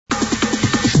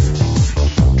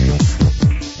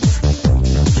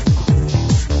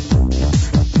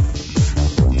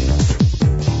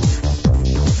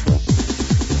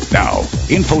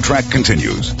InfoTrack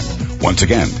continues. Once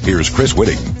again, here's Chris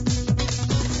Whitting.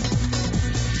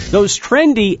 Those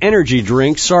trendy energy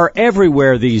drinks are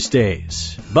everywhere these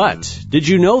days. But did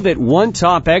you know that one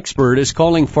top expert is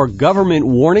calling for government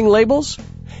warning labels?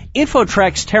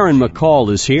 InfoTrack's Taryn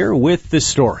McCall is here with the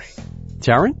story.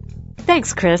 Taryn?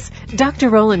 Thanks, Chris. Dr.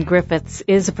 Roland Griffiths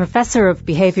is a professor of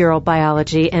behavioral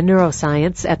biology and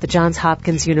neuroscience at the Johns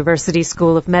Hopkins University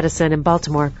School of Medicine in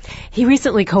Baltimore. He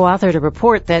recently co-authored a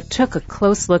report that took a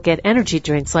close look at energy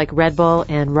drinks like Red Bull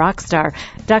and Rockstar.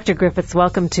 Dr. Griffiths,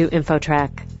 welcome to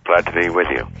InfoTrack. Glad to be with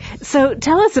you. So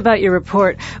tell us about your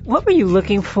report. What were you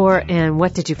looking for and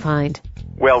what did you find?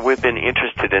 Well, we've been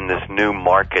interested in this new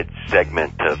market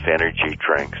segment of energy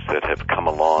drinks that have come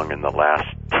along in the last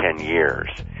 10 years.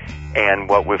 And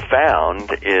what we've found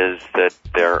is that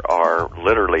there are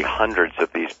literally hundreds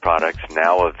of these products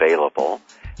now available.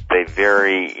 They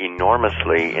vary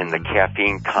enormously in the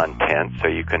caffeine content, so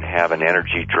you can have an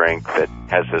energy drink that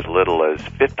has as little as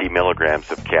 50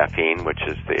 milligrams of caffeine, which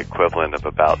is the equivalent of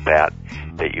about that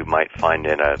you might find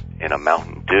in a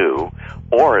Mountain Dew,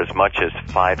 or as much as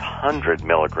 500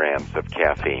 milligrams of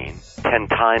caffeine, 10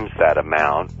 times that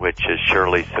amount, which is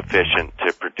surely sufficient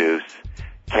to produce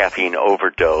caffeine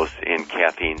overdose in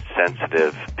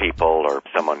caffeine-sensitive people or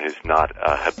someone who's not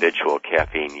a habitual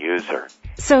caffeine user.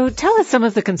 So tell us some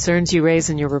of the concerns you raise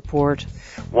in your report.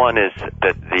 One is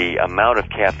that the amount of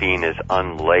caffeine is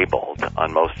unlabeled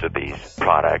on most of these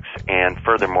products, and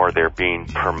furthermore, they're being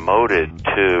promoted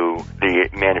to, the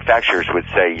manufacturers would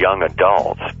say young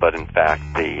adults, but in fact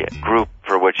the group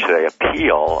for which they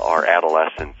appeal are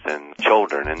adolescents and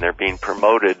children, and they're being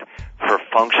promoted for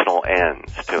functional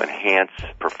ends to enhance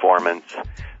performance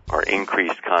or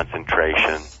increase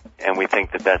concentration. And we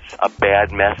think that that's a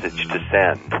bad message to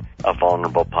send a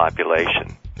vulnerable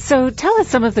population. So tell us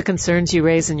some of the concerns you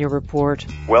raise in your report.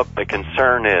 Well, the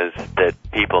concern is that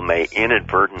people may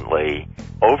inadvertently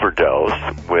overdose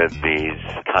with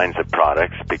these kinds of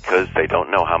products because they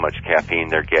don't know how much caffeine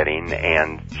they're getting,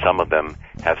 and some of them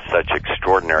have such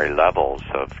extraordinary levels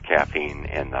of caffeine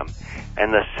in them.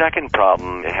 And the second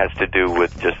problem has to do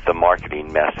with just the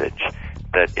marketing message,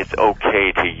 that it's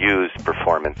okay to use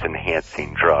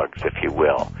performance-enhancing drugs, if you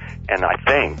will. And I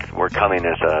think we're coming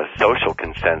as a social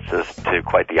consensus to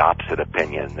quite the opposite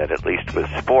opinion, that at least with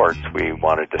sports, we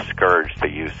want to discourage the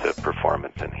use of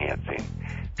performance-enhancing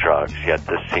drugs, yet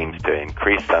this seems to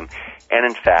increase them. And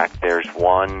in fact, there's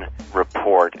one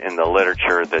report in the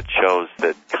literature that shows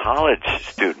that college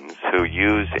students who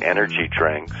use energy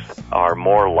drinks are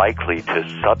more likely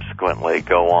to subsequently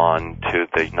go on to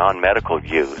the non-medical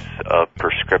use of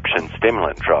prescription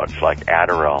stimulant drugs like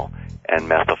Adderall and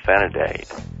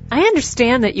methylphenidate. I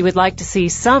understand that you would like to see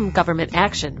some government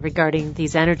action regarding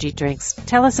these energy drinks.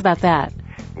 Tell us about that.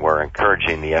 We're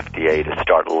encouraging the FDA to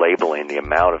start labeling the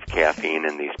amount of caffeine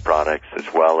in these products, as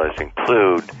well as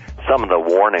include some of the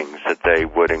warnings that they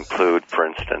would include, for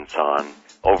instance, on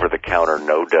over-the-counter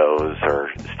no-dose or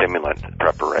stimulant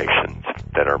preparations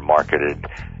that are marketed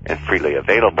and freely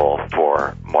available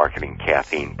for marketing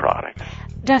caffeine products.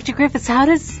 Dr. Griffiths, how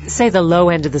does, say, the low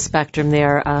end of the spectrum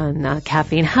there on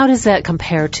caffeine, how does that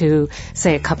compare to,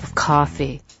 say, a cup of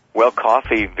coffee? Well,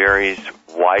 coffee varies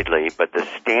widely, but the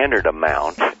standard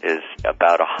amount is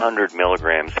about 100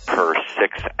 milligrams per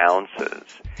 6 ounces.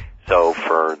 So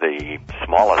for the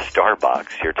smallest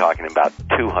Starbucks, you're talking about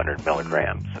 200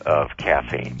 milligrams of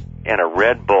caffeine. And a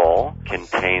Red Bull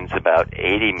contains about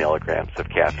 80 milligrams of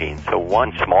caffeine. So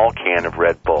one small can of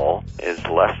Red Bull is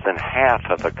less than half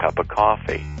of a cup of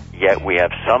coffee. Yet we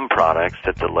have some products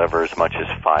that deliver as much as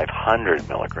 500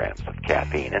 milligrams of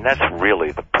caffeine, and that's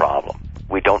really the problem.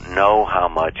 We don't know how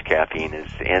much caffeine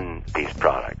is in these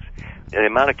products. The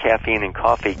amount of caffeine in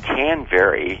coffee can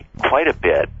vary quite a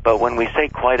bit, but when we say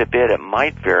quite a bit, it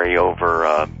might vary over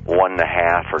a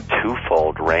 1.5 or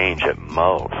 2-fold range at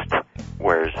most,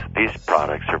 whereas these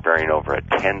products are varying over a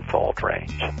 10-fold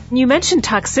range. You mentioned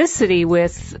toxicity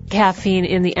with caffeine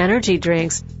in the energy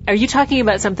drinks. Are you talking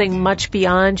about something much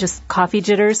beyond just coffee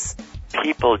jitters?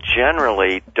 People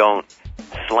generally don't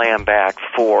slam back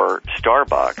for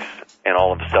Starbucks and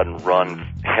all of a sudden run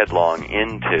headlong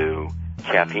into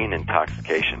caffeine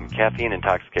intoxication. Caffeine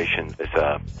intoxication is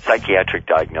a psychiatric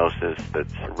diagnosis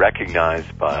that's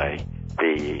recognized by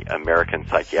the American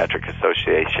Psychiatric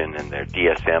Association in their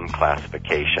DSM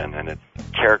classification, and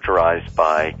it's characterized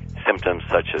by symptoms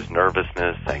such as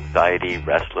nervousness, anxiety,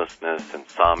 restlessness,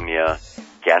 insomnia,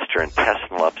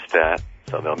 gastrointestinal upset,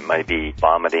 so there may be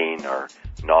vomiting or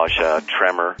nausea,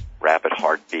 tremor, rapid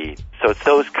heartbeat. So it's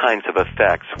those kinds of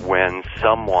effects when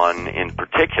someone in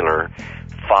particular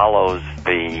follows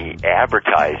the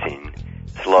advertising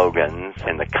slogans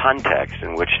in the context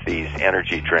in which these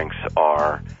energy drinks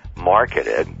are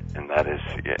marketed, and that is,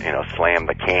 slam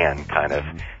the can kind of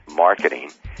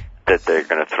marketing, that they're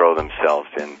going to throw themselves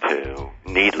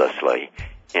needlessly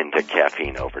into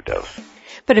caffeine overdose.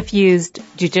 But if used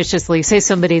judiciously, say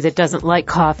somebody that doesn't like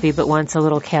coffee but wants a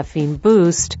little caffeine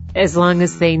boost, as long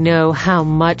as they know how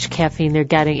much caffeine they're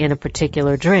getting in a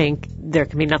particular drink, there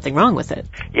can be nothing wrong with it.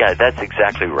 Yeah, that's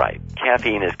exactly right.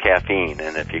 Caffeine is caffeine,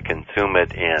 and if you consume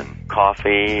it in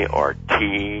coffee or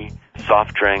tea,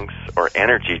 soft drinks, or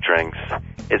energy drinks,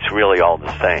 it's really all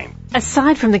the same.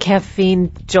 Aside from the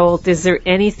caffeine jolt, is there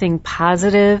anything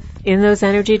positive in those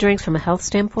energy drinks from a health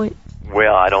standpoint?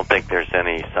 Well, I don't think there's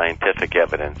any scientific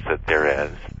evidence that there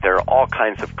is. There are all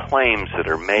kinds of claims that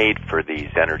are made for these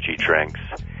energy drinks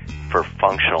for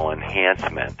functional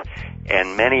enhancement,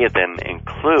 and many of them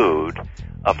include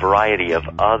a variety of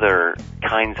other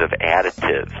kinds of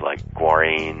additives like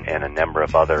guarine and a number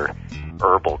of other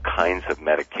herbal kinds of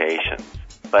medications.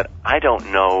 But I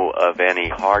don't know of any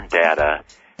hard data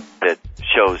that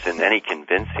shows in any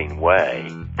convincing way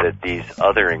that these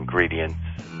other ingredients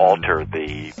alter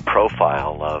the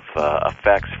profile of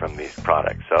effects from these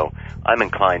products. So I'm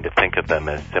inclined to think of them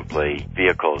as simply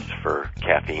vehicles for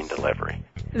caffeine delivery.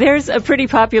 There's a pretty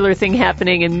popular thing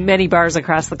happening in many bars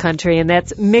across the country, and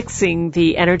that's mixing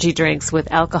the energy drinks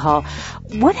with alcohol.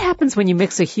 What happens when you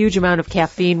mix a huge amount of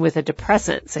caffeine with a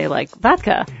depressant, say like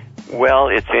vodka? Well,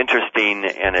 it's interesting,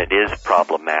 and it is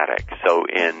problematic. So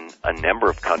in a number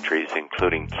of countries,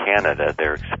 including Canada,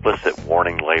 there are explicit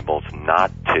warning labels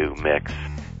not to mix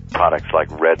products like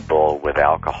Red Bull with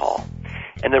alcohol.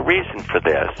 And the reason for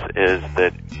this is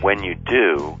that when you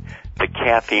do, the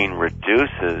caffeine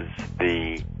reduces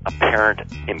the apparent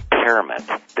impairment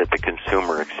that the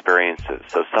consumer experiences.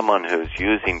 So someone who's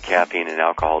using caffeine and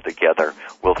alcohol together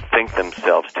will think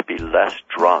themselves to be less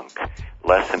drunk,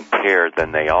 less impaired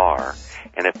than they are,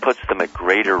 and it puts them at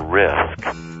greater risk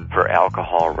for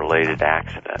alcohol-related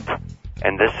accident.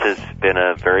 And this has been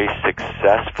a very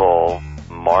successful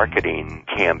marketing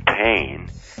campaign,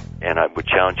 and I would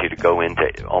challenge you to go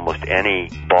into almost any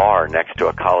bar next to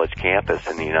a college campus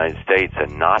in the United States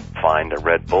and not find a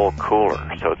Red Bull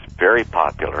cooler. So it's very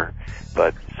popular,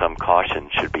 but some caution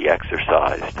should be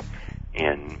exercised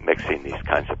in mixing these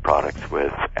kinds of products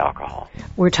with alcohol.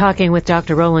 We're talking with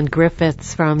Dr. Roland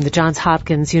Griffiths from the Johns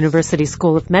Hopkins University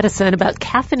School of Medicine about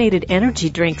caffeinated energy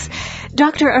drinks.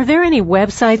 Doctor, are there any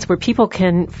websites where people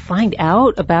can find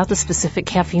out about the specific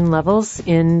caffeine levels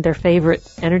in their favorite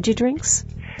energy drinks?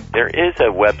 There is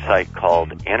a website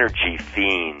called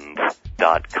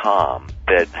EnergyFiend.com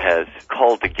that has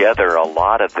culled together a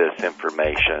lot of this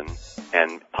information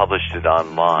and published it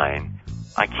online.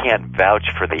 I can't vouch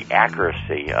for the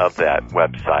accuracy of that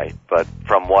website, but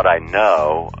from what I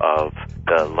know of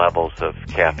the levels of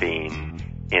caffeine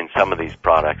in some of these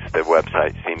products, the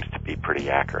website seems to be pretty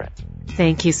accurate.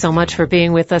 Thank you so much for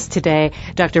being with us today.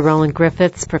 Dr. Roland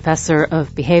Griffiths, Professor of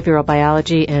Behavioral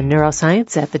Biology and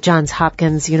Neuroscience at the Johns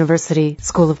Hopkins University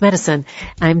School of Medicine.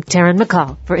 I'm Taryn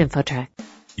McCall for InfoTrack.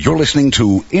 You're listening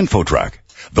to InfoTrack,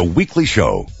 the weekly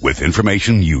show with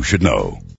information you should know.